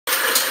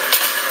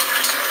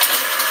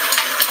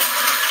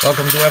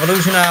Welcome to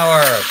Evolution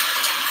Hour.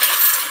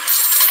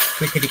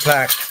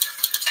 Clickety-clack.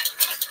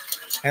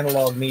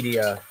 Analog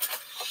media.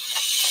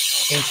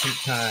 Ancient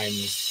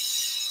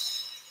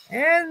times.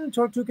 And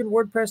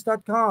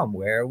tortuganwordpress.com,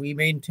 where we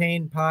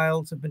maintain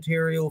piles of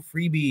material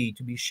freebie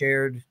to be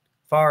shared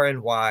far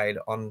and wide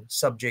on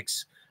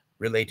subjects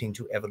relating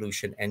to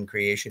evolution and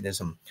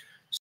creationism.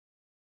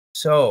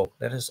 So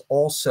let us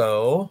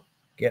also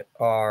get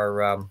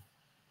our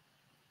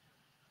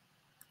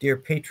dear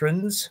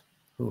patrons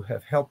who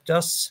have helped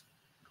us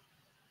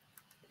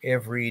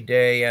every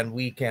day and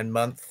week and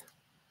month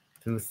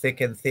through thick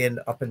and thin,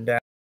 up and down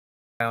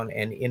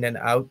and in and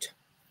out.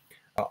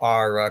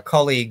 Our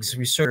colleagues,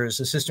 researchers,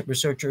 assistant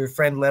researcher,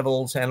 friend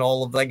levels, and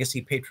all of the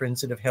legacy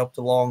patrons that have helped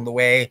along the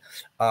way.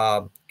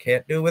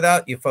 Can't do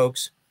without you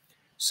folks.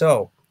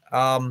 So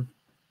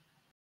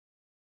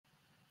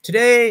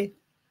today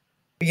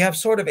we have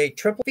sort of a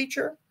triple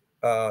feature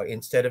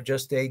instead of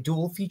just a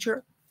dual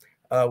feature.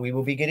 We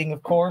will be getting,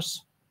 of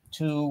course,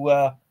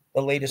 to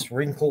the latest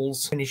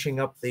wrinkles, finishing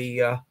up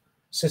the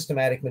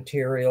systematic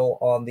material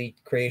on the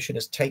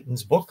Creationist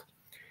Titans book.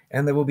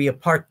 And there will be a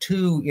part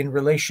 2 in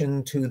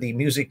relation to the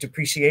music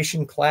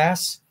depreciation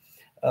class,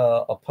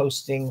 a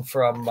posting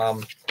from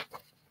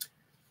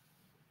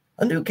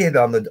a new kid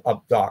on the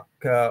doc,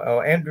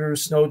 Andrew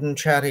Snowden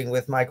chatting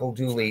with Michael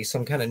Dooley,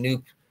 some kind of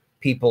new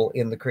people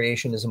in the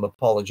creationism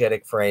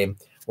apologetic frame,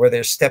 where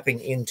they're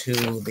stepping into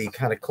the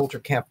kind of culture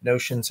camp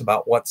notions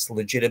about what's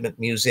legitimate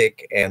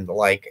music and the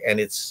like, and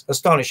it's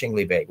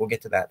astonishingly vague. We'll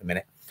get to that in a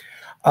minute.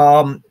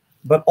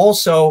 But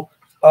also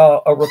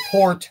a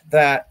report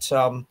that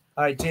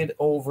I did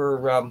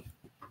over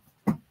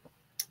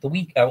the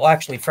week, well,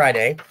 actually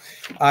Friday.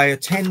 I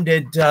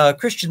attended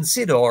Christian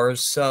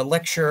Sidor's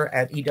lecture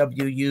at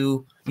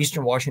EWU,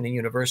 Eastern Washington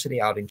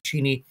University out in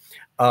Cheney,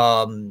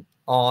 on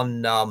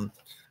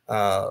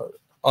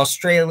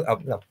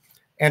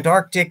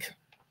Antarctic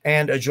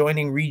and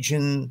adjoining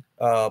region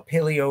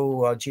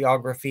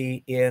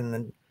paleogeography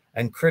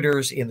and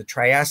critters in the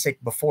Triassic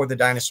before the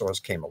dinosaurs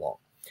came along.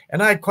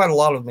 And I had quite a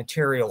lot of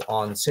material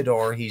on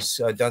Sidor.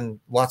 He's done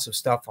lots of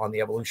stuff on the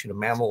evolution of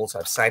mammals.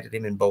 I've cited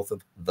him in both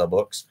of the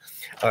books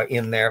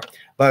in there.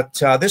 But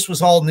this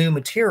was all new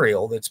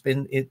material that's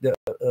been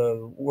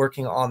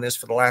working on this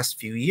for the last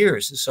few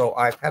years. So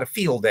I've had a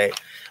field day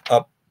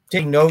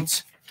taking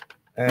notes.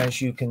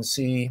 As you can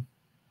see,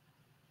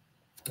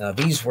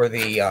 these were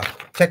the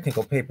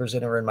technical papers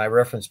that are in my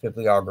reference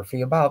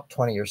bibliography, about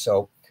 20 or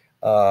so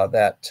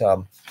that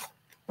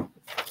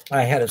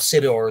I had of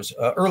Sidor's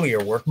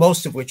earlier work,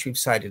 most of which we've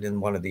cited in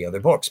one of the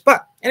other books.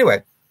 But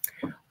anyway,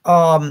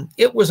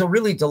 it was a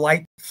really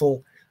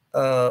delightful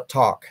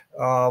talk,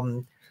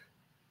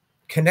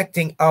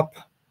 connecting up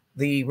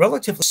the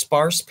relatively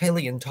sparse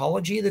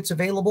paleontology that's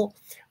available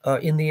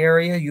in the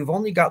area. You've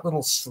only got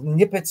little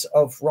snippets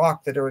of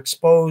rock that are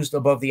exposed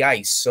above the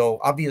ice. So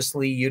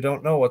obviously you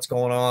don't know what's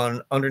going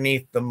on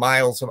underneath the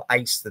miles of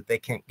ice that they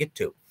can't get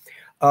to.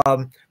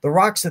 The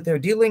rocks that they're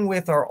dealing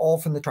with are all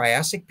from the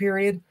Triassic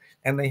period,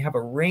 and they have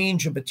a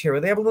range of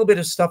material. They have a little bit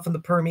of stuff in the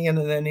Permian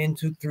and then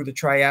through the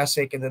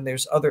Triassic, and then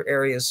there's other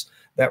areas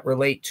that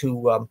relate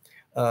to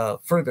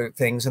further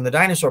things. And the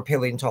dinosaur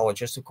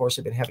paleontologists, of course,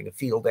 have been having a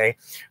field day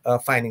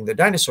finding the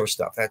dinosaur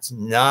stuff. That's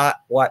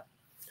not what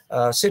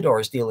Sidor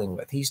is dealing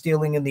with. He's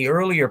dealing in the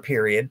earlier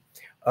period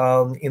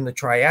in the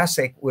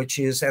Triassic, which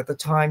is at the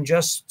time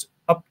just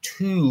up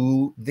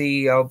to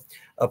the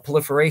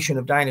proliferation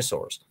of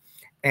dinosaurs.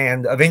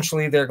 And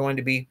eventually they're going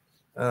to be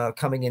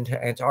coming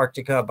into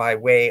Antarctica by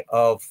way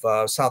of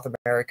South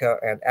America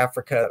and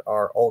Africa,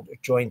 are all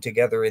joined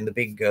together in the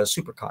big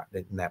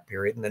supercontinent in that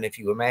period. And then if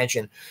you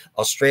imagine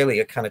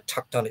Australia kind of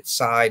tucked on its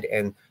side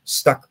and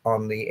stuck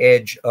on the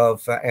edge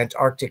of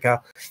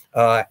Antarctica,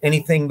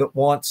 anything that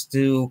wants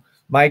to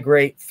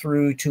migrate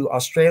through to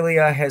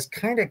Australia has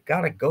kind of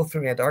got to go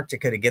through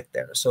Antarctica to get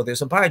there. So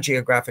there's a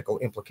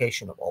biogeographical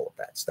implication of all of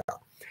that stuff.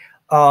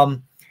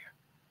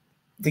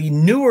 The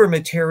newer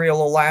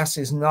material, alas,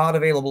 is not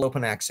available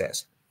open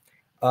access,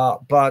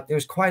 but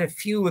there's quite a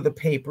few of the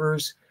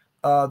papers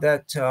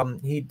that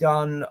he'd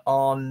done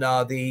on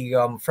the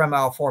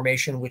Fremau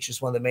Formation, which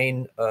is one of the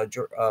main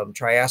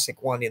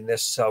Triassic one in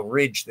this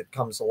ridge that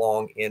comes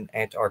along in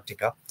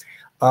Antarctica.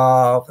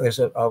 There's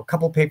a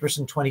couple papers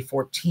in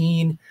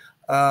 2014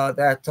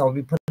 that I'll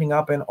be putting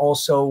up, and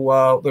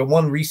also the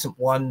one recent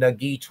one,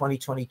 GE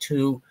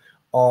 2022,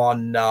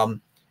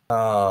 on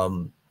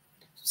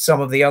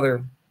some of the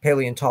other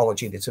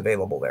paleontology that's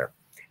available there.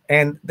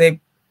 And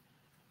they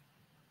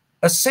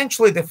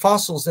essentially, the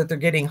fossils that they're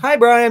getting, hi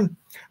Brian,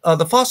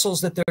 the fossils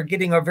that they're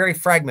getting are very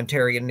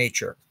fragmentary in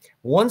nature.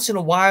 Once in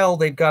a while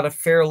they've got a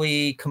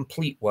fairly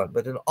complete one,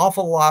 but an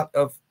awful lot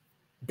of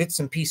bits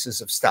and pieces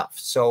of stuff.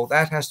 So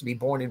that has to be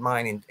borne in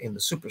mind in the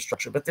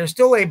superstructure, but they're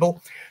still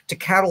able to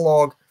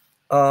catalog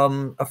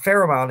a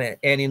fair amount.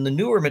 And in the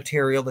newer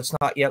material that's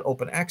not yet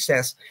open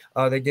access,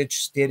 they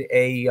just did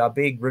a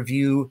big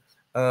review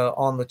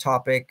on the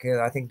topic,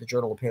 I think the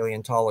Journal of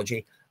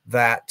Paleontology,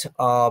 that,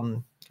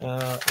 yeah,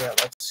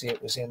 let's see,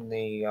 it was in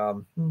the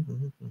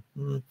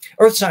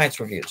Earth Science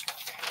Reviews.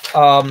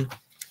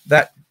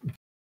 that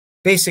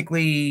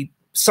basically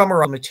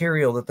summarize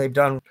material that they've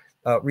done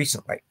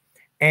recently.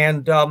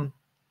 And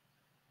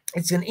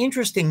it's an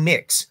interesting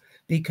mix,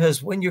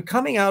 because when you're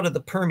coming out of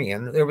the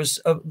Permian, there was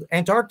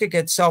Antarctica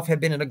itself had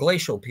been in a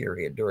glacial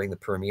period during the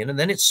Permian, and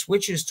then it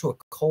switches to a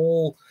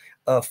coal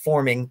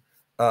forming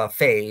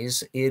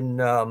phase in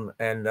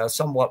and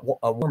somewhat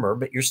warmer,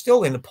 but you're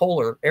still in the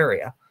polar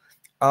area.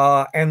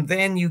 And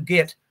then you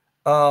get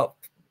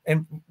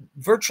and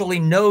virtually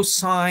no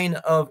sign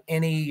of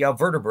any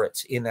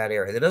vertebrates in that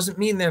area. That doesn't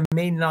mean there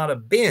may not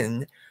have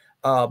been,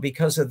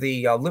 because of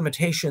the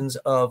limitations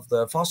of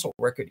the fossil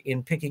record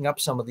in picking up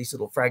some of these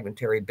little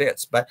fragmentary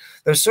bits, but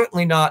they're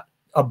certainly not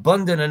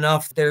abundant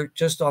enough. They're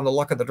just on the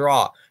luck of the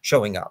draw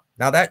showing up.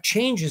 Now that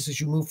changes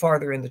as you move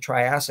farther in the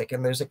Triassic,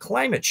 and there's a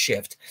climate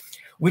shift,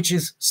 which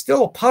is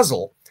still a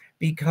puzzle,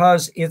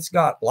 because it's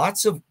got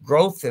lots of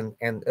growth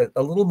and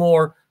a little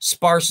more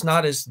sparse,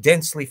 not as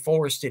densely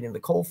forested in the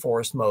coal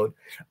forest mode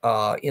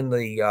in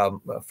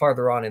the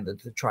farther on in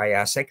the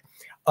Triassic,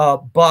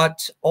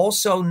 but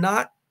also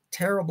not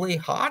terribly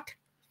hot.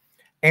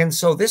 And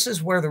so this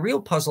is where the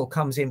real puzzle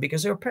comes in,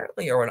 because there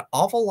apparently are an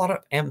awful lot of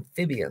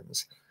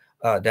amphibians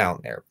down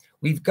there.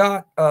 We've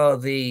got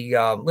the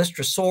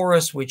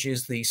Lystrosaurus, which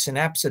is the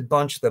synapsid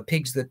bunch, the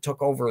pigs that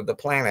took over the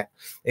planet.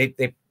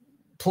 They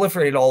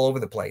proliferated all over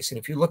the place. And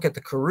if you look at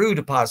the Karoo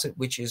deposit,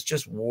 which is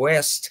just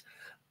west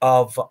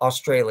of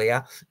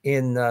Australia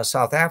in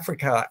South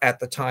Africa at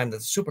the time that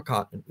the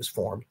supercontinent was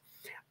formed,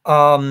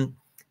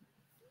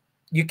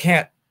 you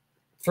can't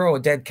throw a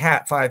dead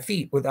cat 5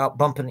 feet without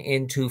bumping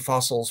into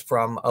fossils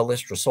from a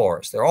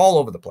Lystrosaurus. They're all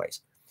over the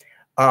place.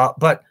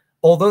 But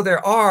although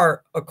there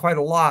are quite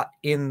a lot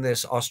in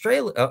this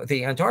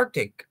the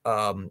Antarctic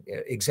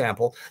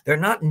example, they're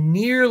not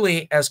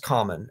nearly as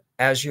common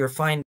as you're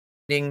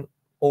finding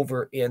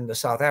over in the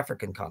South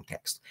African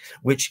context,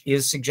 which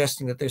is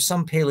suggesting that there's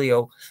some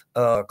paleo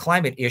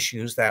climate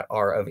issues that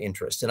are of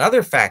interest.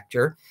 Another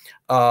factor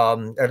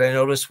that I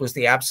noticed was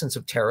the absence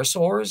of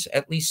pterosaurs,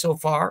 at least so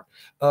far,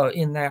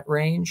 in that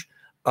range,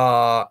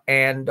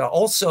 and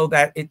also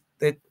that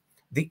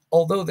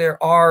although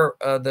there are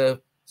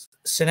the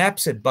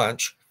synapsid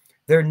bunch,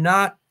 they're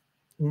not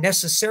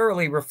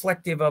necessarily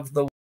reflective of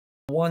the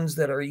ones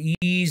that are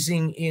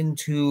easing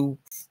into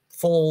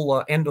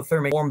full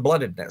endothermic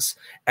warm-bloodedness,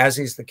 as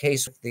is the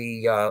case with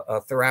the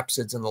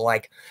therapsids and the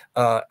like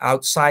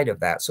outside of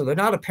that. So they're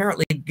not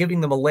apparently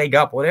giving them a leg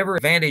up. Whatever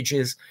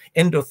advantages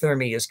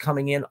endothermy is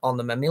coming in on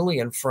the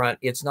mammalian front,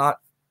 it's not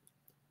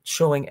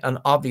showing an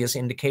obvious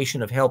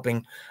indication of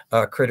helping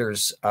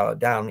critters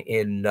down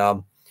in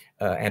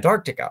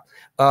Antarctica.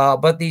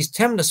 But these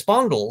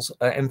temnospondyls,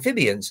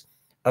 amphibians,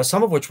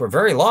 some of which were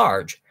very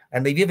large,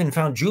 and they've even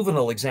found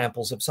juvenile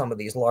examples of some of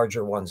these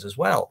larger ones as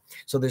well.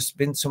 So there's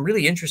been some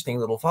really interesting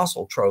little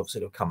fossil troves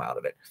that have come out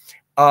of it.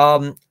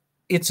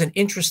 It's an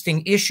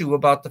interesting issue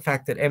about the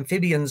fact that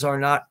amphibians are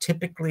not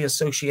typically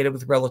associated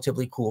with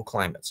relatively cool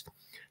climates.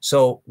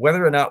 So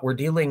whether or not we're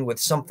dealing with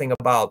something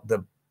about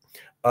the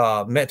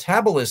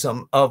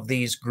metabolism of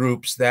these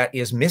groups that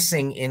is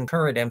missing in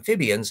current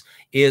amphibians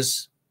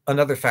is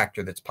another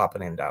factor that's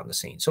popping in down the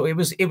scene. So it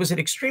was an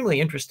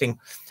extremely interesting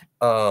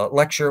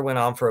lecture. Went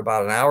on for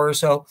about an hour or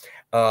so,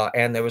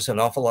 and there was an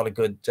awful lot of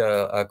good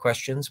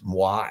questions.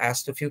 Moi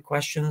asked a few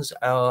questions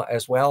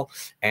as well,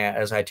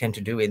 as I tend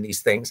to do in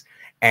these things,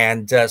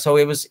 and so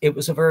it was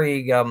a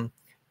very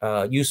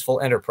useful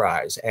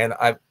enterprise. And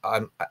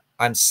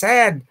I'm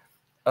sad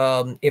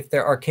if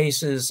there are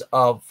cases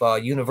of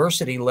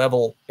university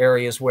level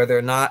areas where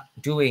they're not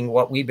doing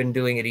what we've been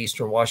doing at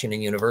Eastern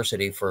Washington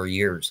University for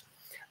years.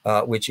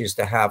 Which is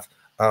to have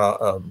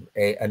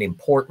an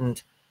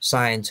important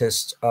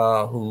scientist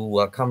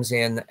who comes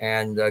in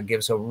and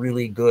gives a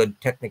really good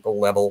technical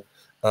level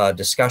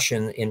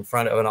discussion in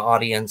front of an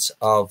audience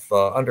of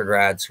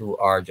undergrads who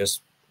are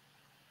just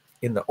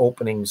in the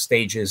opening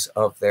stages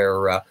of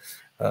their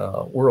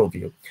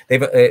worldview.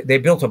 They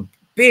built a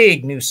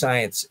big new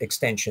science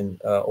extension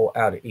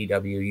out at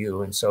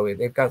EWU, and so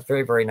they've got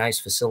very, very nice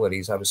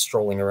facilities. I was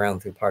strolling around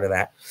through part of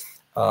that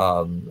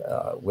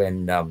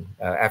when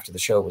after the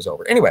show was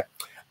over. Anyway,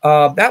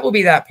 that will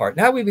be that part.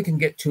 Now we can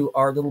get to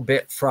our little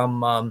bit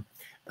from our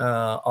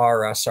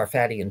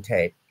Sarfatian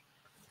tape.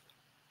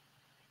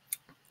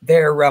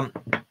 They're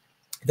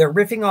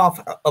riffing off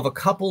of a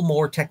couple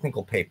more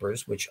technical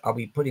papers, which I'll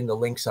be putting the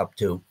links up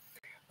to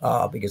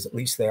because at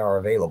least they are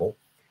available.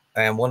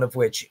 And one of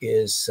which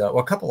is, well,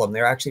 a couple of them,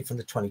 they're actually from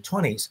the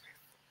 2020s.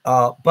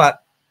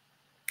 But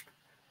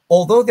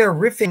although they're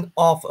riffing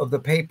off of the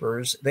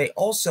papers, they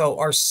also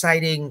are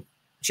citing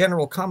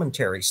general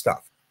commentary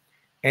stuff.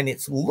 And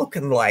it's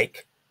looking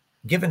like,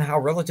 given how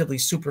relatively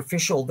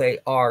superficial they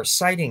are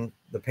citing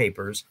the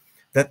papers,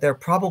 that they're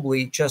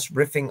probably just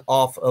riffing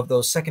off of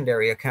those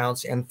secondary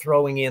accounts and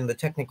throwing in the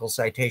technical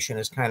citation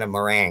as kind of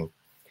meringue.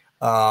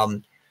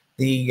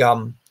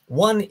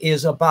 One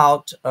is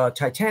about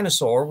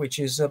Titanosaur, which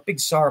is a big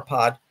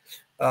sauropod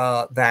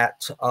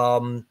that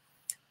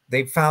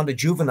they found a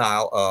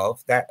juvenile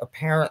of that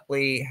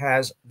apparently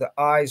has the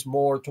eyes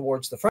more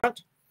towards the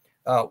front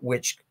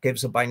which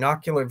gives a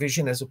binocular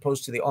vision as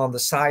opposed to the on the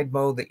side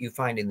mode that you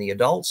find in the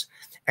adults.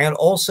 And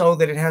also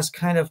that it has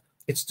kind of,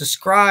 it's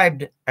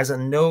described as a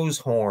nose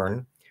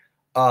horn,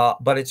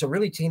 but it's a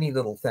really teeny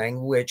little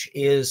thing, which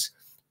is,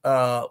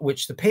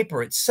 which the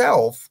paper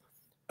itself,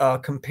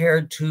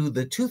 compared to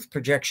the tooth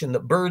projection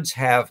that birds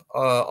have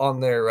on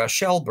their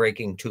shell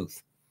breaking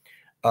tooth,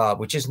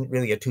 which isn't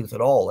really a tooth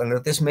at all. And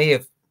that this may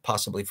have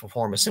possibly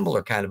perform a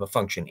similar kind of a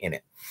function in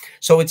it.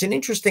 So it's an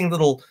interesting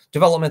little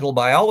developmental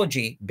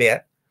biology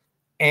bit.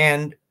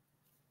 And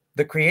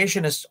the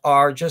creationists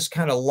are just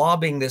kind of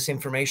lobbing this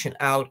information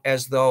out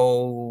as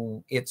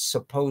though it's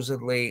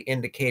supposedly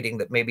indicating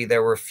that maybe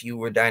there were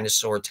fewer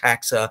dinosaur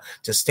taxa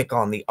to stick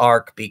on the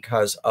ark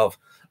because of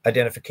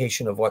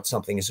identification of what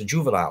something is a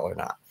juvenile or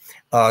not.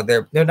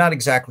 They're not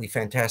exactly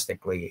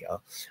fantastically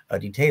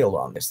detailed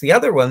on this. The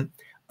other one,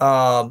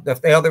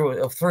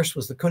 first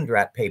was the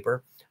Kundrat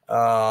paper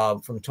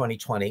from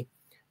 2020.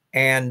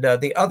 And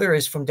the other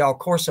is from Dal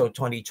Corso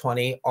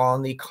 2020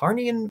 on the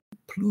Carnian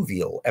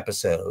pluvial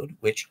episode,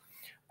 which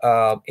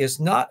is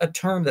not a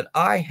term that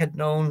I had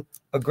known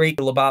a great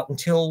deal about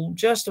until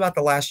just about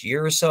the last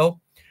year or so.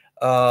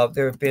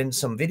 There have been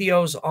some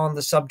videos on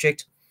the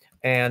subject,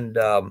 and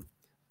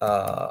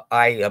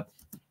I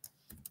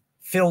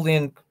filled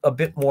in a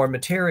bit more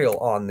material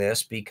on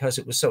this because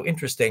it was so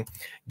interesting.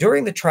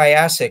 During the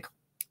Triassic,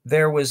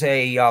 there was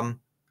a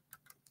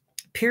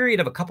period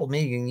of a couple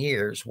million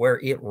years where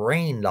it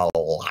rained a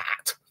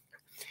lot.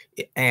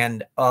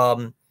 And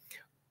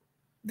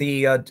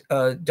the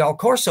Dal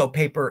Corso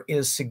paper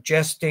is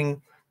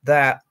suggesting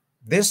that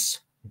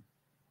this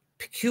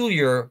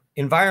peculiar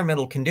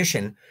environmental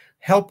condition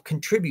helped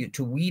contribute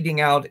to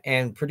weeding out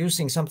and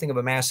producing something of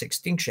a mass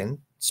extinction,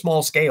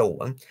 small scale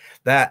one,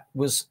 that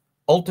was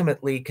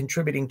ultimately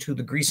contributing to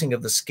the greasing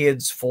of the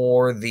skids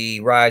for the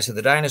rise of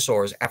the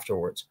dinosaurs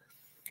afterwards.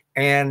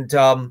 And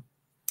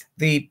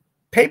the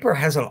paper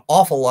has an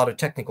awful lot of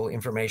technical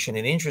information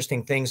and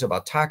interesting things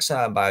about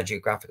taxa and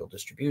biogeographical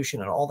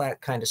distribution and all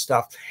that kind of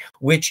stuff,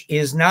 which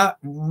is not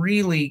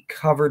really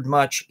covered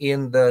much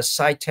in the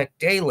SciTech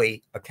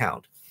Daily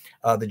account,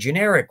 the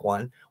generic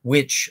one,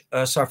 which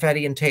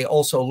Sarfati and Tay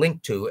also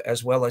linked to,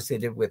 as well as they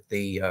did with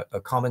the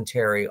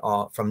commentary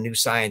from New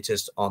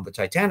Scientist on the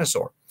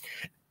Titanosaur.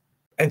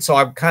 And so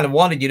I kind of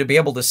wanted you to be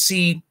able to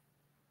see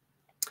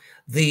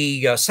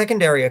the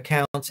secondary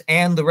accounts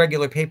and the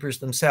regular papers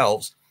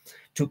themselves,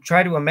 to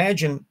try to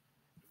imagine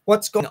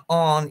what's going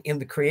on in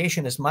the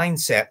creationist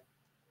mindset,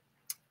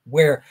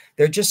 where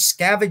they're just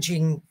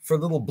scavenging for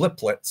little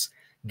bliplets,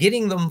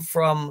 getting them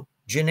from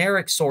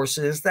generic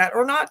sources that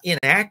are not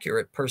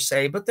inaccurate per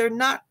se, but they're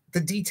not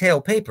the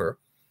detailed paper,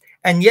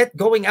 and yet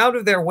going out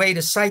of their way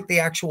to cite the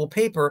actual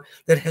paper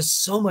that has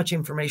so much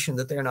information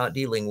that they're not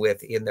dealing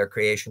with in their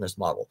creationist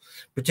model,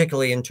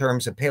 particularly in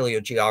terms of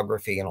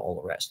paleogeography and all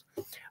the rest.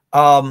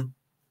 I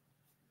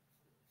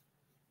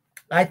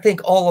think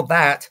all of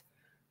that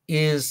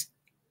is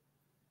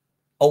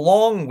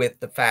along with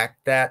the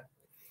fact that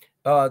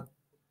the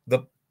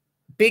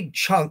big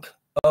chunk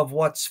of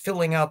what's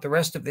filling out the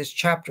rest of this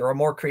chapter are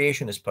more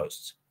creationist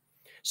posts.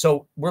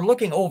 So we're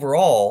looking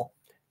overall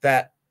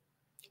that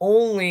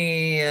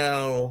only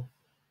a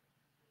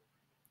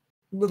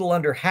little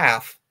under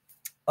half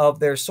of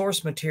their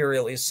source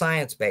material is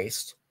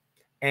science-based,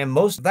 and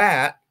most of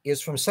that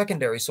is from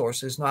secondary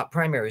sources, not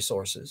primary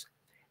sources.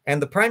 And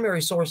the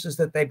primary sources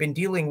that they've been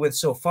dealing with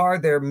so far,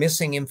 they're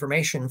missing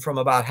information from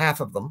about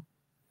half of them.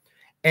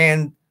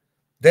 And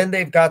then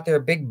they've got their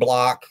big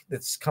block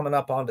that's coming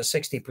up onto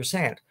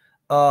 60%.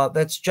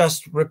 That's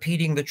just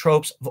repeating the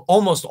tropes,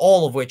 almost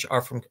all of which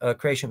are from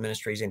Creation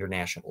Ministries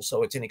International.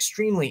 So it's an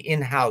extremely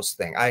in-house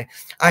thing. I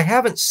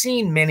haven't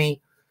seen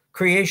many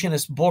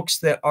creationist books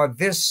that are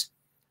this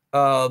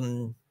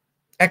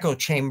echo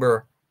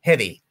chamber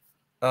heavy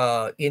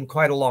in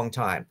quite a long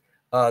time.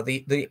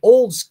 The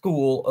old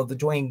school of the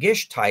Duane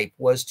Gish type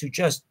was to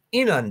just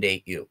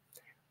inundate you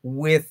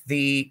with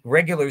the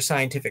regular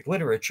scientific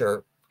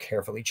literature,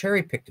 carefully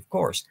cherry-picked, of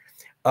course.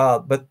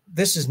 But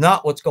this is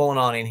not what's going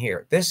on in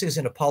here. This is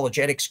an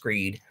apologetic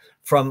screed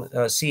from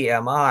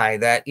CMI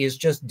that is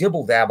just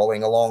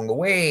dibble-dabbling along the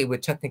way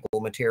with technical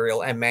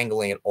material and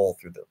mangling it all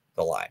through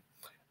the line.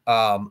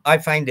 I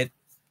find it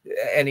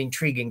an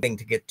intriguing thing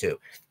to get to.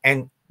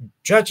 And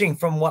judging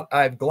from what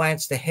I've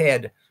glanced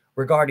ahead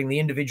regarding the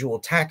individual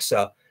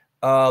taxa,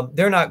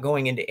 they're not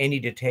going into any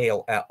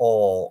detail at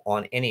all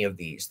on any of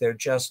these. They're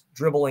just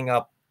dribbling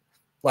up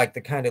like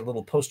the kind of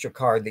little poster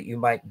card that you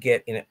might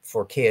get in it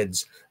for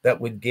kids that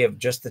would give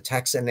just the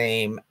taxa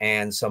name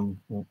and some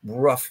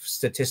rough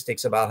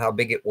statistics about how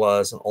big it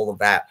was and all of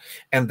that.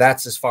 And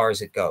that's as far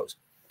as it goes.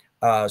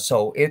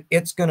 So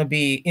it's going to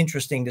be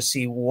interesting to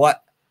see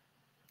what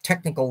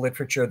technical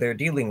literature they're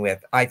dealing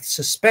with. I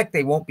suspect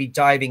they won't be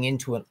diving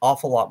into an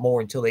awful lot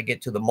more until they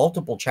get to the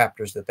multiple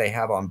chapters that they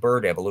have on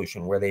bird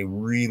evolution, where they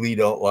really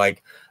don't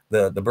like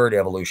the bird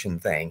evolution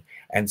thing.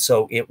 And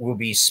so it will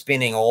be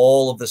spinning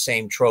all of the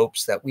same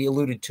tropes that we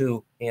alluded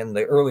to in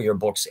the earlier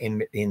books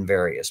in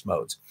various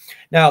modes.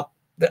 Now,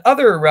 The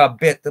other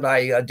bit that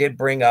I did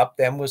bring up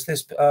then was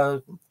this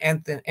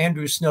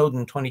Andrew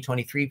Snowden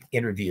 2023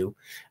 interview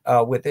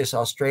with this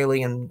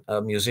Australian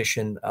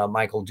musician,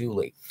 Michael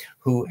Dooley,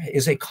 who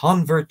is a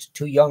convert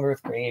to young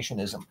earth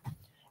creationism.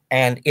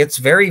 And it's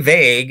very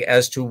vague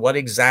as to what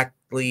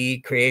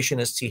exactly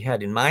creationists he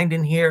had in mind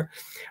in here.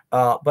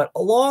 But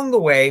along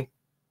the way,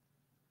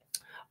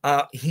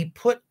 he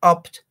put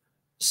up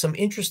some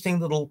interesting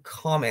little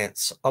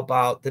comments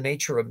about the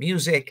nature of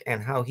music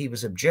and how he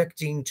was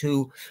objecting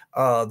to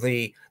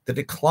the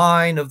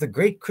decline of the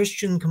great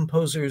Christian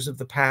composers of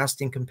the past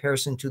in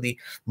comparison to the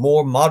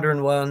more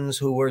modern ones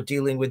who were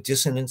dealing with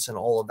dissonance and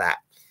all of that.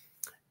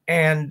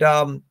 And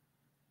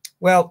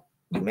well,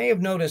 you may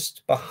have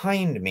noticed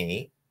behind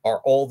me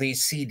are all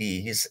these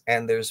CDs,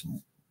 and there's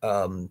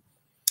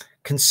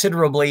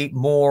considerably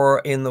more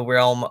in the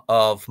realm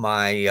of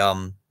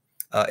my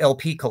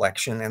LP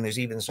collection, and there's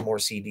even some more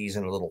CDs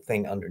and a little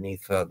thing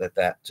underneath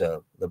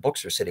the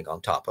books are sitting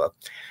on top of.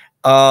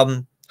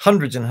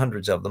 Hundreds and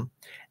hundreds of them.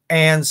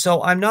 And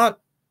so I'm not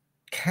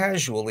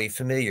casually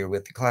familiar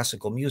with the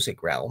classical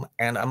music realm,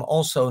 and I'm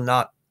also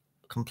not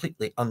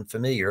completely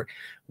unfamiliar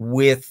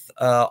with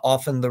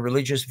often the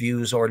religious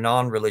views or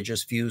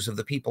non-religious views of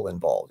the people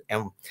involved.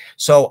 And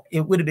so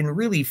it would have been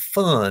really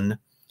fun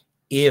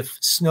if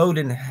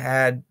Snowden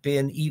had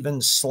been even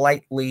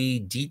slightly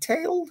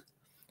detailed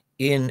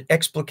in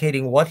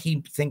explicating what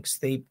he thinks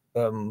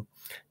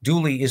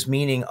Dooley is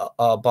meaning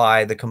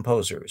by the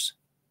composers.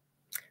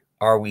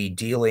 Are we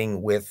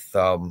dealing with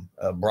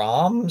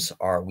Brahms?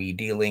 Are we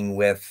dealing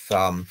with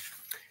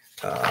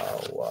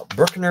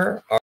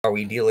Bruckner? Are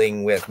we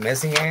dealing with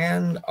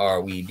Messiaen? Are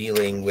we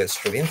dealing with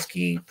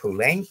Stravinsky,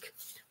 Poulenc?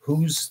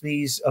 Who's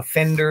these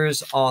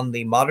offenders on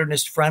the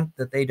modernist front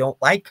that they don't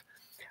like?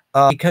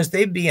 Because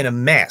they'd be in a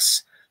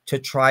mess to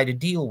try to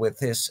deal with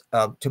this,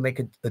 to make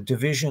a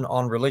division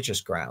on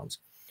religious grounds.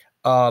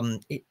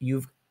 Bach,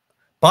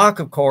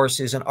 of course,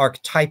 is an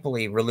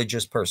archetypally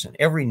religious person.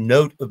 Every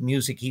note of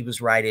music he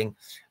was writing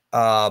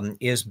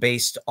is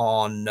based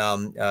on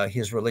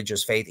his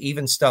religious faith,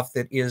 even stuff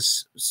that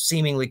is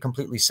seemingly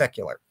completely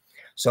secular.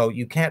 So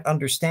you can't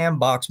understand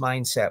Bach's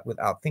mindset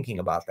without thinking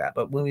about that.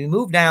 But when we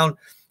move down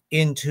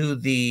into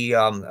the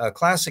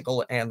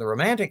classical and the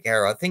Romantic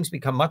era, things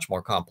become much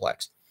more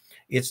complex.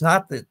 It's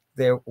not that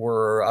there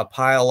were a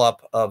pileup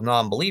of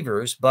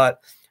non-believers,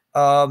 but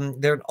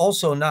they're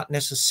also not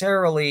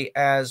necessarily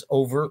as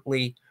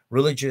overtly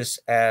religious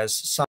as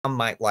some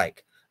might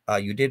like.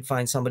 You did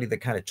find somebody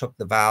that kind of took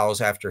the vows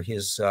after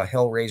his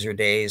Hellraiser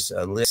days,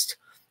 Liszt,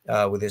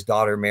 with his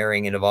daughter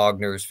marrying into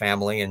Wagner's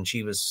family, and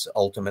she was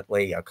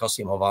ultimately,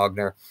 Cosima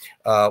Wagner,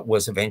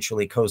 was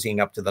eventually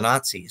cozying up to the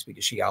Nazis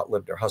because she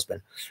outlived her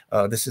husband.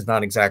 This is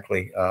not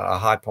exactly a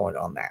high point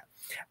on that.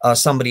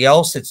 Somebody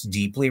else that's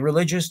deeply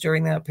religious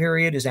during that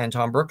period is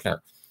Anton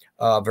Bruckner.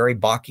 Very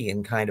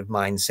Bachian kind of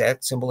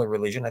mindset, similar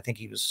religion. I think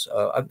he was,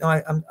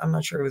 I'm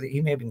not sure,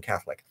 he may have been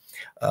Catholic.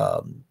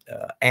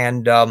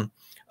 The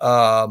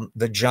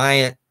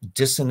giant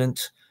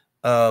dissonant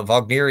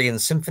Wagnerian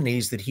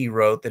symphonies that he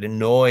wrote that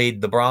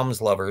annoyed the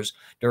Brahms lovers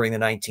during the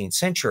 19th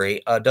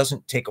century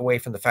doesn't take away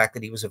from the fact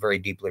that he was a very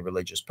deeply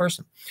religious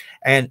person.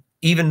 And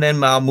even then,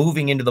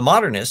 moving into the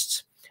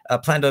modernists,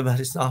 Plando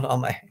is not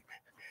on my...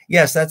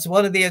 Yes, that's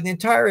one of the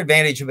entire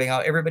advantage of being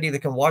out. Everybody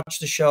that can watch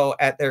the show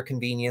at their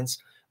convenience.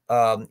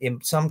 In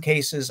some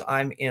cases,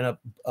 I'm in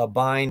a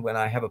bind when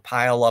I have a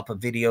pile up of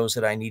videos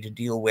that I need to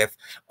deal with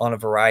on a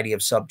variety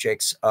of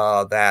subjects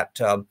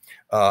that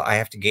I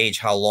have to gauge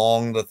how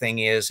long the thing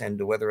is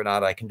and whether or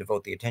not I can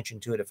devote the attention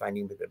to it if I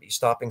need to be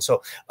stopping.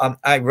 So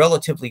I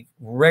relatively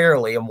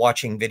rarely am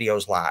watching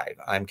videos live.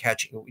 I'm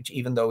catching,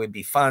 even though it'd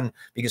be fun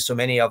because so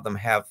many of them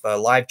have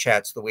live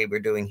chats the way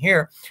we're doing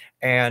here.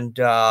 And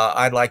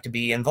I'd like to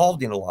be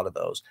involved in a lot of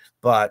those.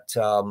 But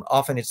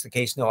often it's the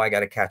case, no, I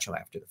got to catch them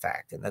after the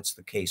fact. And that's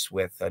the case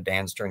with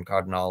Dan Stern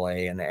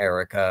Cardinale and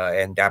Erica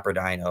and Dapper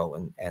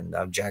Dino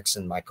and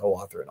Jackson, my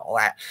co-author, and all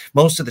that.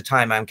 Most of the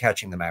time I'm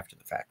catching them after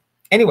the fact.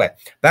 Anyway,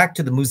 back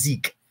to the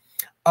musique.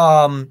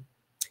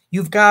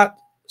 You've got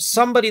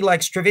somebody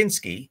like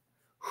Stravinsky,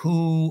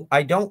 who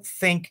I don't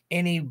think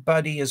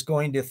anybody is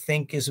going to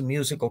think is a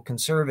musical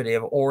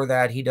conservative or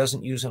that he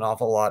doesn't use an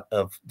awful lot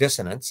of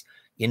dissonance.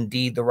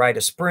 Indeed, The Rite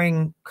of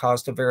Spring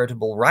caused a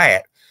veritable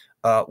riot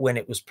when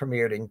it was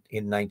premiered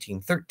in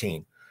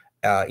 1913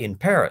 in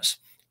Paris.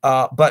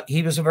 But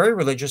he was a very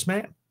religious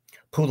man.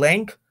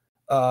 Poulenc,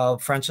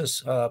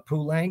 Francis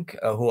Poulenc,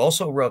 who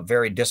also wrote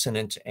very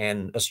dissonant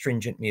and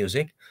astringent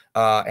music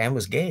and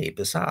was gay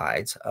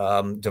besides,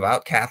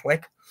 devout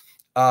Catholic.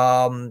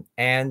 Then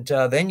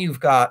you've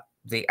got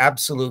the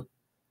absolute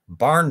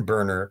barn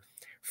burner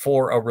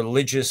for a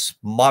religious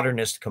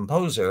modernist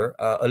composer,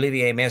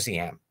 Olivier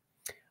Messiaen.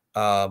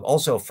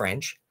 Also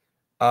French.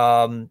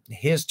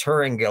 His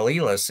Turin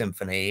Galila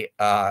symphony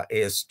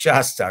is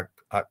just a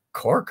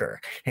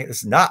corker.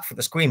 It's not for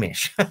the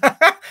squeamish.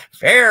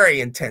 Very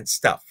intense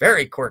stuff,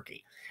 very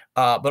quirky,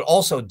 but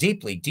also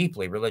deeply,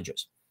 deeply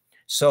religious.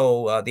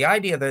 So the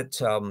idea that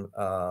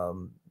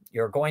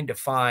you're going to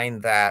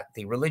find that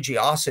the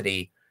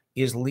religiosity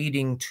is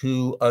leading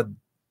to a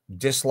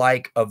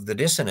dislike of the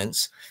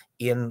dissonance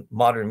in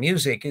modern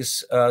music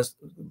is,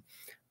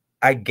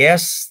 I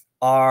guess,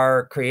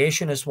 our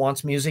creationist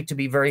wants music to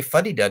be very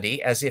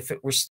fuddy-duddy, as if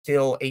it were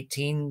still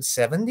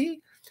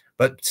 1870.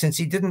 But since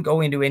he didn't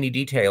go into any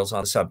details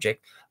on the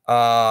subject,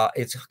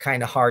 it's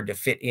kind of hard to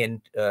fit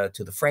in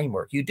to the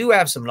framework. You do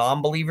have some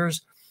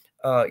non-believers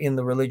in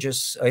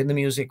the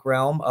music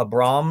realm.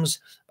 Brahms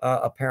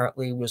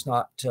apparently was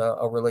not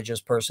a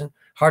religious person.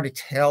 Hard to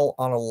tell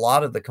on a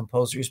lot of the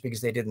composers because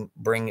they didn't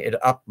bring it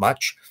up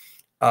much.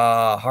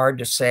 Hard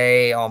to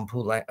say on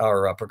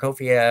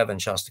Prokofiev and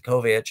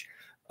Shostakovich.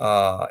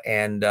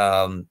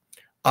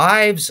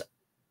 Ives,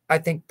 I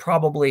think,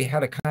 probably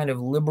had a kind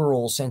of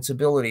liberal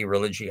sensibility,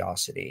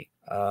 religiosity.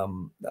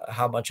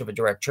 How much of a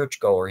direct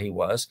churchgoer he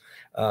was,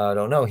 I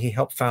don't know. He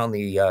helped found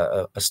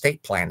the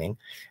estate planning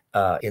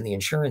in the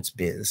insurance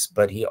biz,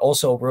 but he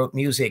also wrote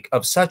music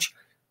of such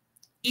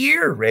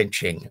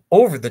ear-wrenching,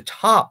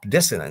 over-the-top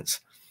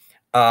dissonance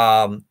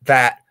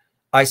that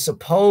I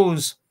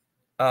suppose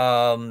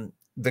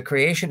the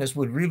creationists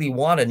would really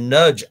want to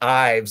nudge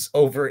Ives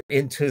over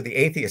into the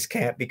atheist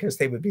camp because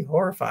they would be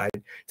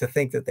horrified to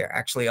think that they're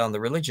actually on the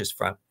religious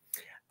front.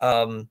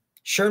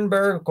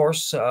 Schoenberg, of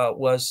course,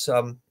 was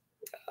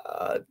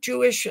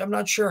Jewish. I'm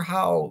not sure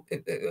how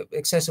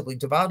excessively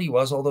devout he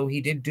was, although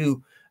he did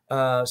do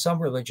some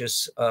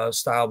religious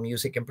style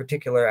music, in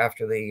particular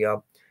after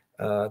the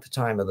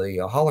time of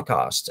the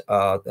Holocaust,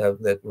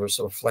 that was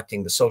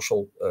reflecting the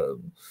social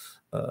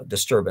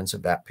disturbance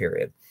of that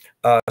period.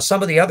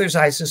 Some of the others,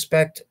 I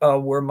suspect,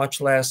 were much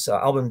less.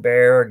 Alban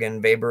Berg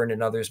and Webern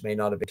and others may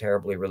not have been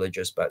terribly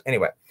religious, but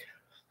anyway.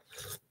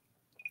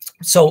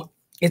 So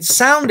it's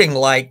sounding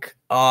like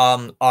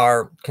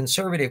our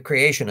conservative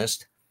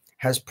creationist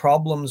has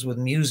problems with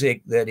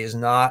music that is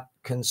not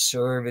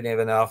conservative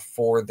enough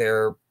for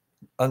their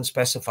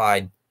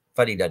unspecified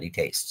fuddy-duddy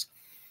tastes.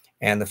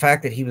 And the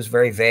fact that he was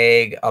very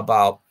vague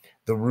about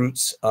the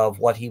roots of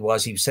what he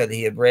was, he said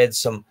he had read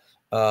some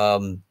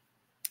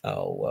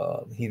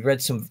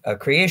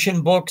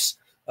creation books,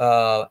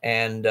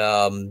 and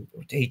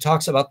he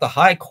talks about the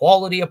high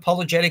quality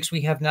apologetics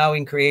we have now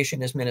in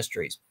creationist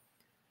ministries.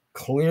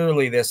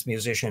 Clearly, this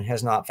musician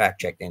has not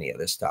fact-checked any of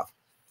this stuff.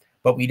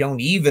 But we don't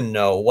even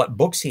know what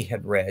books he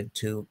had read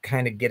to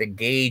kind of get a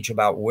gauge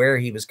about where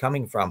he was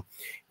coming from.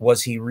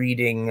 Was he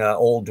reading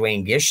old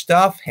Duane Gish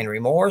stuff, Henry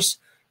Morse?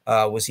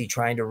 Was he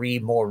trying to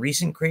read more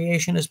recent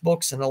creationist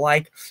books and the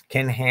like?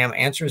 Ken Ham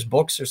Answers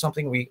books or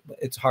something?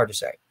 It's hard to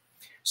say.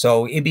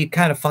 So it'd be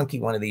kind of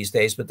funky one of these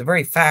days. But the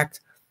very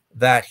fact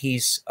that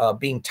he's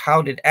being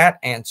touted at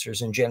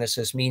Answers in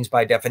Genesis means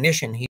by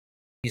definition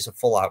he's a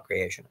full-out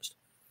creationist.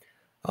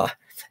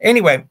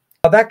 Anyway,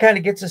 that kind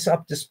of gets us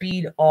up to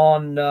speed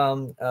on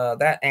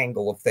that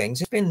angle of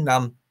things. It's been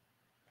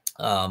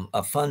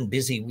a fun,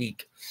 busy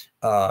week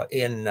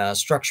in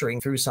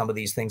structuring through some of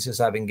these things as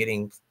I've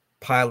been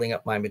piling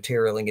up my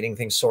material and getting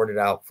things sorted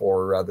out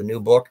for the new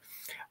book.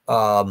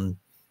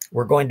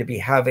 We're going to be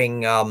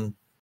having an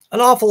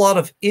awful lot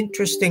of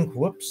interesting,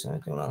 whoops, I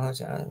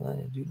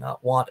do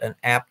not want an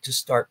app to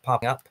start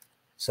popping up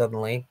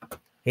suddenly.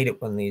 Hate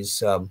it when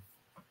these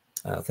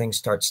things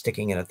start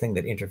sticking in a thing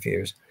that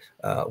interferes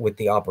with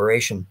the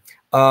operation.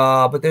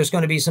 But there's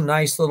going to be some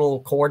nice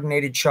little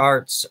coordinated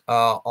charts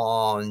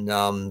on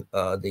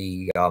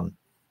the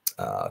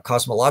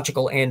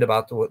cosmological end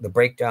about the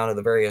breakdown of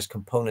the various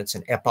components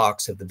and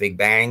epochs of the Big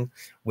Bang,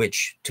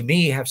 which to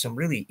me have some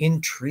really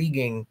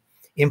intriguing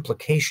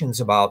implications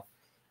about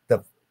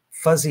the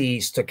fuzzy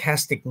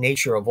stochastic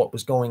nature of what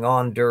was going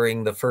on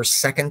during the first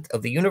second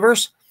of the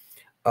universe.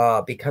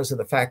 Because of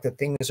the fact that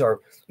things are,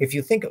 if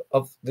you think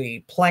of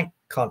the Planck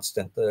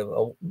constant,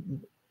 the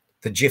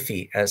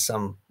jiffy, as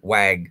some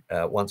wag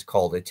once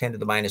called it, 10 to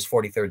the minus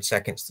 43rd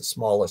seconds, the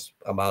smallest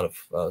amount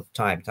of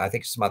time. I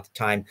think it's about the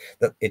time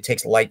that it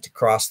takes light to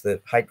cross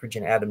the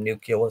hydrogen atom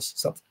nucleus,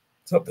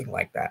 something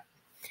like that.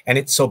 And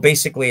it's so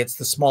basically it's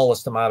the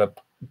smallest amount of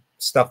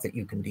stuff that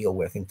you can deal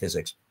with in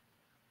physics.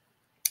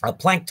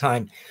 Planck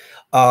time,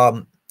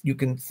 you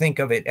can think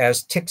of it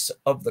as ticks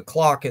of the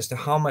clock as to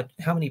how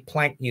many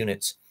Planck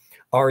units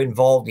are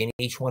involved in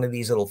each one of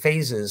these little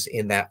phases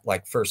in that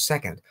like first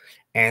second.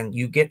 And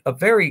you get a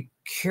very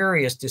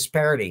curious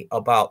disparity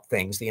about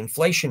things. The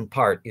inflation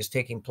part is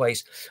taking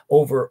place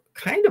over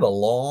kind of a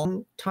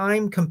long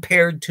time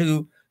compared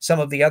to some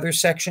of the other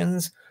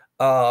sections.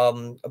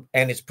 And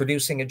it's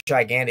producing a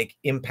gigantic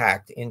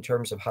impact in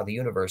terms of how the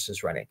universe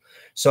is running.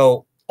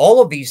 So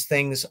all of these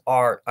things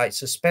are, I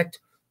suspect,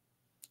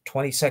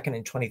 22nd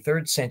and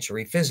 23rd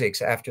century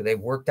physics, after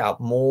they've worked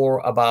out more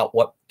about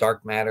what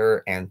dark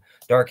matter and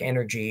dark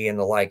energy and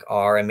the like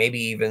are, and maybe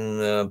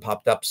even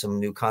popped up some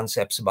new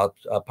concepts about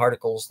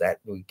particles that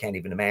we can't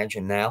even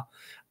imagine now,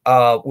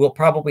 we'll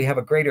probably have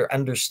a greater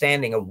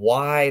understanding of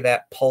why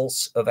that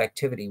pulse of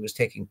activity was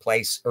taking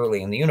place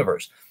early in the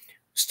universe.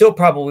 Still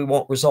probably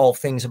won't resolve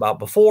things about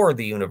before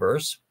the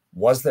universe.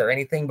 Was there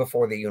anything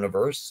before the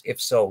universe?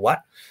 If so,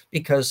 what?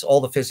 Because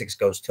all the physics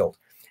goes tilt.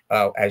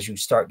 as you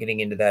start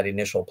getting into that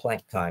initial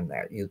Planck time.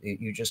 There,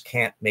 you just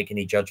can't make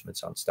any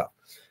judgments on stuff.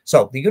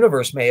 So the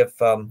universe may have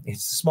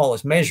it's the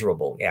smallest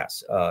measurable,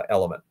 yes,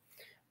 element.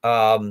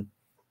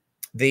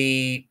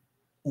 The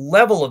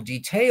level of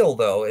detail,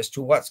 though, as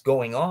to what's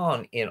going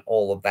on in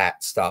all of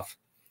that stuff,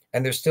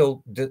 and there's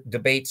still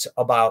debates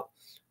about.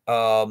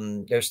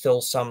 There's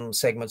still some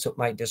segments that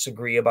might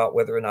disagree about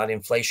whether or not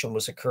inflation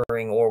was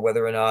occurring, or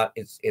whether or not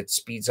it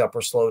speeds up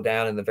or slow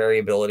down, and the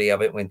variability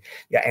of it.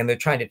 And they're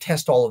trying to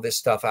test all of this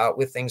stuff out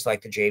with things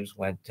like the James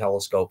Webb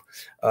Telescope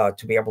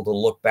to be able to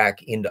look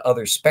back into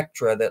other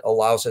spectra that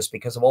allows us,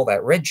 because of all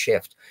that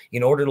redshift,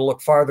 in order to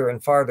look farther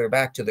and farther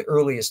back to the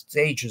earliest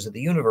stages of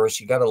the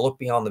universe, you got to look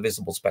beyond the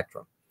visible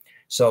spectrum.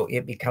 So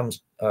it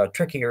becomes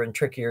trickier and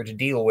trickier to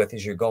deal with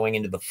as you're going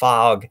into the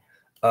fog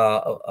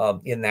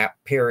in that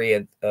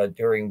period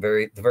during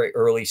the very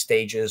early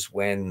stages,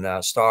 when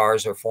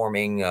stars are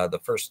forming, the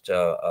first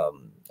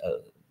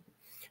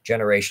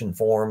generation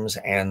forms,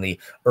 and the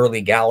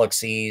early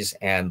galaxies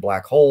and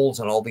black holes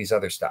and all these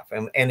other stuff.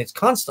 And it's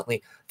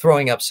constantly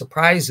throwing up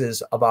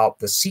surprises about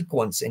the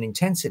sequence and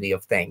intensity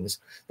of things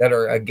that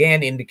are,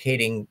 again,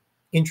 indicating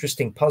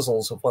interesting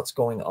puzzles of what's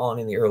going on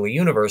in the early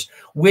universe,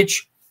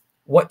 which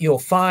what you'll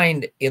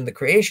find in the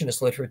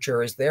creationist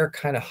literature is they're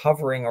kind of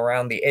hovering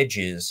around the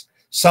edges,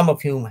 some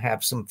of whom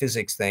have some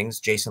physics things,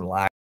 Jason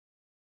Lyle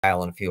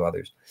and a few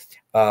others,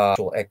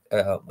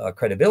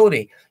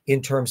 credibility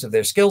in terms of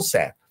their skill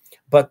set.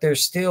 But they're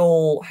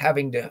still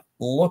having to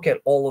look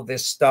at all of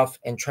this stuff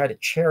and try to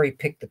cherry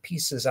pick the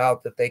pieces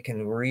out that they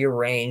can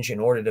rearrange in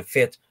order to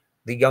fit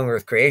the young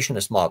Earth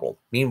creationist model.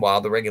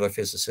 Meanwhile, the regular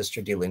physicists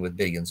are dealing with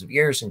billions of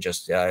years and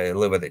just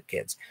live with it,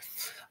 kids.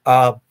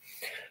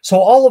 So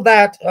all of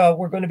that,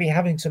 we're going to be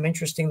having some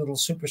interesting little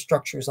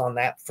superstructures on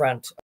that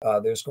front.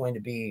 There's going to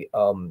be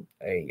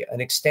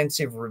an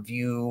extensive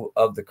review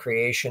of the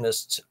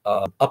creationists'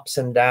 ups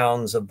and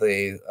downs of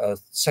the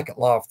second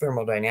law of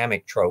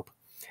thermodynamic trope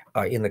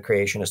in the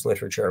creationist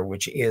literature,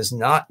 which is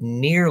not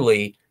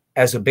nearly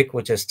as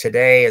ubiquitous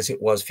today as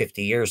it was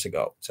 50 years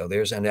ago. So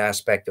there's an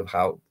aspect of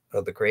how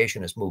the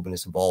creationist movement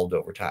has evolved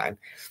over time.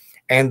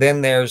 And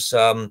then there's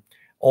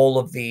all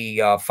of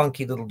the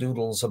funky little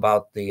doodles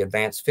about the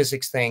advanced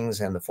physics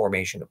things and the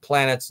formation of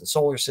planets and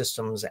solar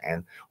systems,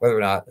 and whether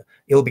or not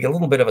it'll be a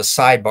little bit of a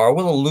sidebar.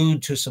 We'll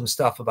allude to some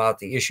stuff about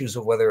the issues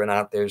of whether or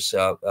not there's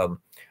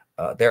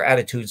their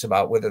attitudes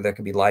about whether there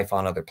could be life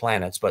on other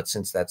planets. But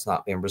since that's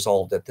not been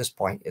resolved at this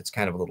point, it's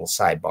kind of a little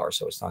sidebar,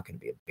 so it's not going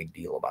to be a big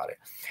deal about it.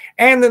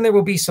 And then there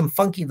will be some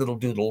funky little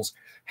doodles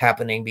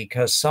happening,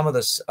 because some of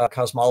this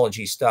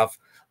cosmology stuff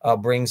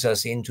brings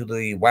us into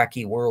the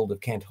wacky world of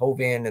Kent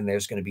Hovind, and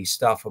there's going to be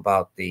stuff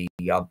about the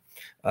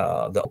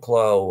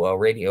Oklo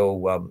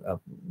radio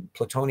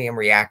plutonium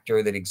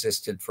reactor that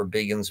existed for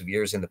billions of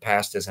years in the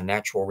past as a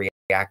natural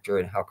reactor,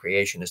 and how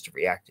creationists have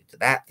reacted to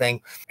that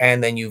thing.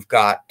 And then you've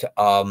got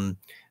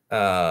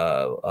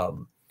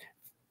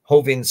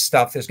Hovind's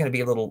stuff. There's going to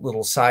be a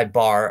little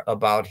sidebar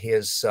about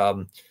his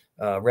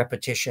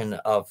repetition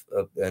of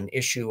an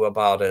issue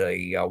about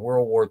a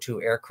World War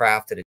II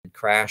aircraft that had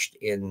crashed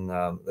in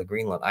the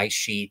Greenland ice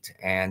sheet,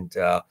 and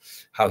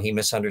how he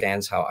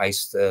misunderstands how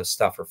ice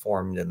stuff are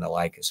formed and the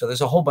like. So there's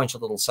a whole bunch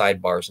of little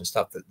sidebars and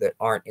stuff that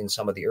aren't in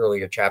some of the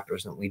earlier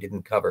chapters that we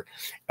didn't cover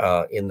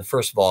in the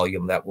first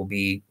volume, that will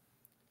be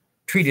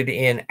treated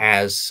in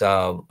as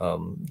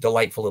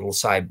delightful little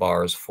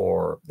sidebars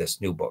for this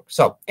new book.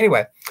 So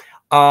anyway,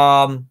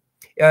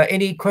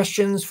 any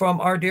questions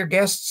from our dear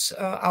guests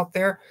out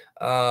there?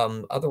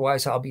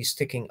 Otherwise, I'll be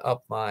sticking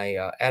up my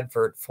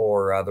advert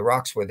for The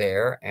Rocks Were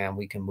There, and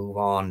we can move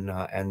on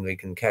and we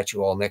can catch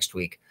you all next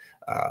week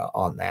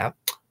on that.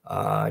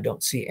 I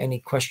don't see any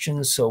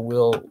questions, so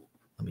let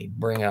me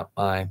bring up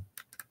my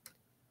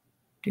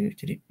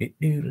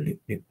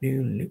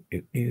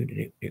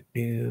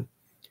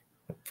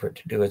for it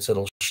to do its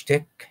little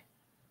shtick.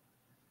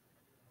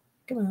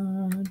 Come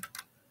on.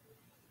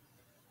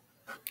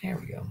 There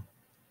we go.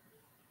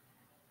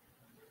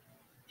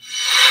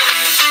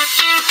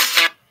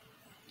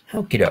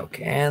 Okie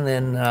doke. And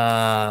then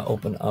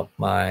open up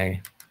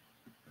my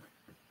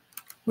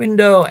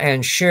window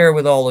and share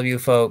with all of you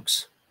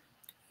folks.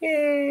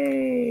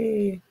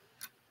 Yay!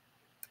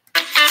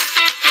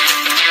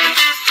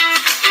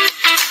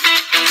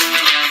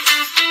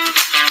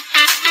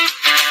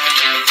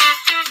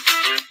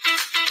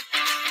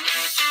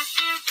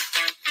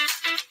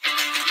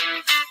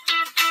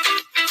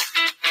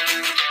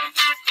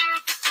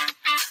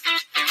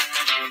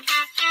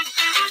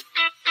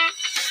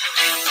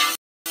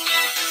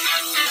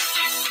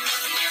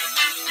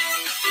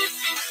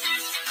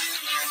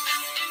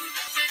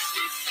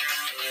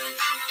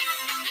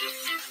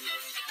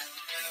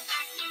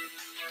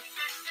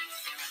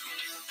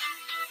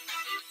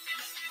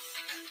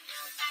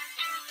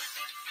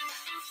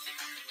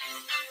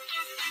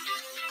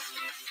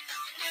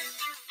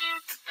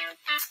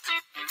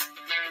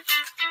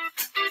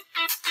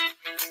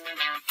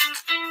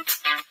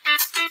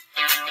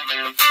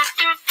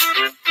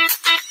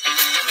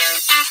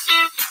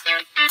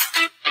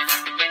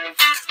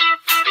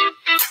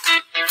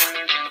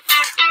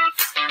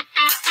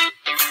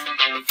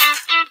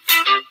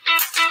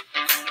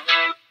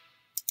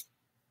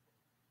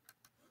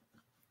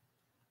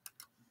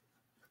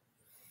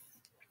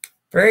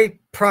 Very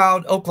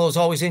proud. Oklo is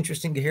always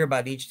interesting to hear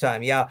about each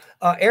time. Yeah.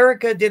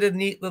 Erica did a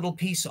neat little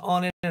piece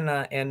on it,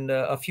 and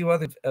a few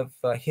others have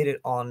hit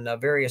it on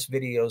various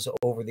videos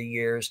over the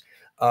years.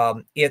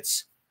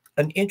 It's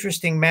an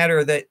interesting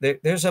matter that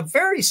there's a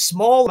very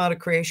small amount of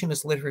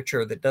creationist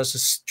literature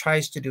that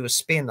tries to do a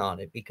spin on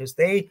it, because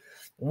they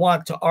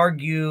want to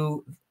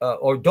argue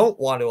or don't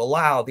want to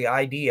allow the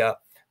idea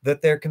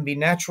that there can be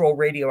natural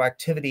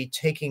radioactivity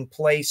taking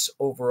place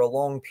over a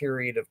long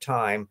period of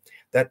time,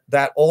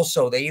 that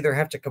also they either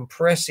have to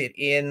compress it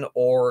in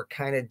or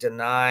kind of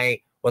deny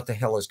what the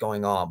hell is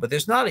going on. But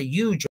there's not a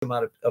huge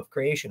amount of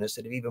creationists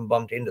that have even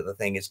bumped into the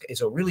thing.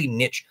 It's a really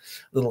niche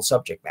little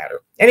subject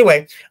matter.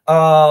 Anyway,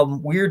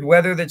 weird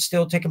weather that's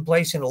still taking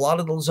place in a lot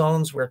of those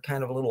zones. We're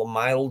kind of a little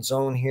mild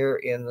zone here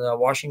in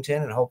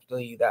Washington, and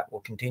hopefully that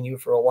will continue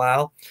for a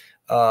while.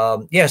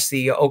 Yes,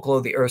 the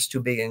Oklo, the Earth's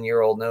too big and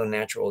year old known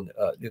natural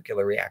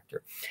nuclear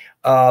reactor.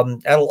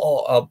 That'll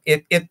all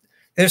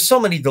there's so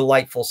many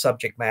delightful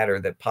subject matter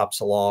that pops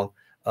along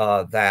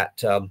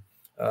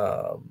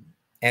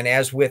and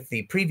as with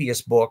the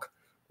previous book,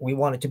 we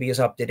want it to be as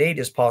up to date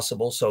as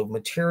possible. So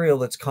material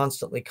that's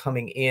constantly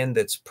coming in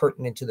that's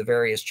pertinent to the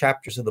various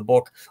chapters of the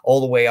book,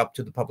 all the way up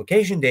to the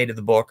publication date of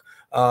the book.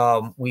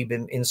 We've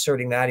been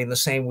inserting that in the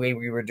same way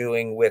we were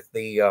doing with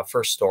the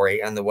first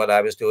story, and what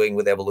I was doing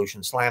with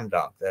Evolution Slam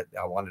Dunk. That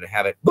I wanted to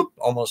have it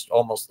almost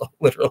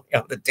literally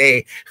on the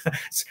day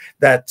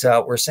that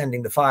we're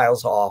sending the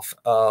files off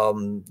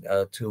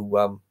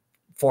to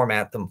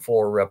format them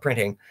for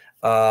printing.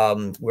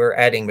 We're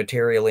adding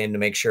material in to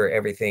make sure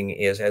everything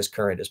is as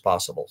current as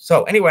possible.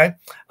 So anyway,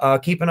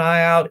 keep an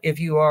eye out if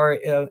you are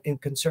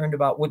concerned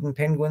about wooden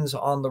penguins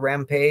on the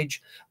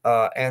rampage,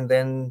 and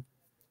then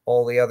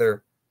all the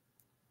other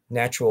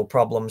natural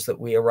problems that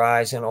we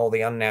arise, and all the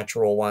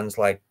unnatural ones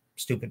like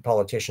stupid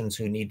politicians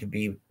who need to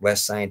be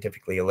less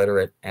scientifically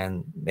illiterate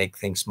and make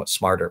things much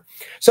smarter.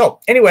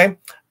 So anyway,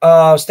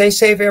 stay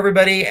safe,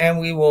 everybody, and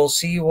we will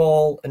see you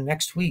all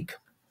next week.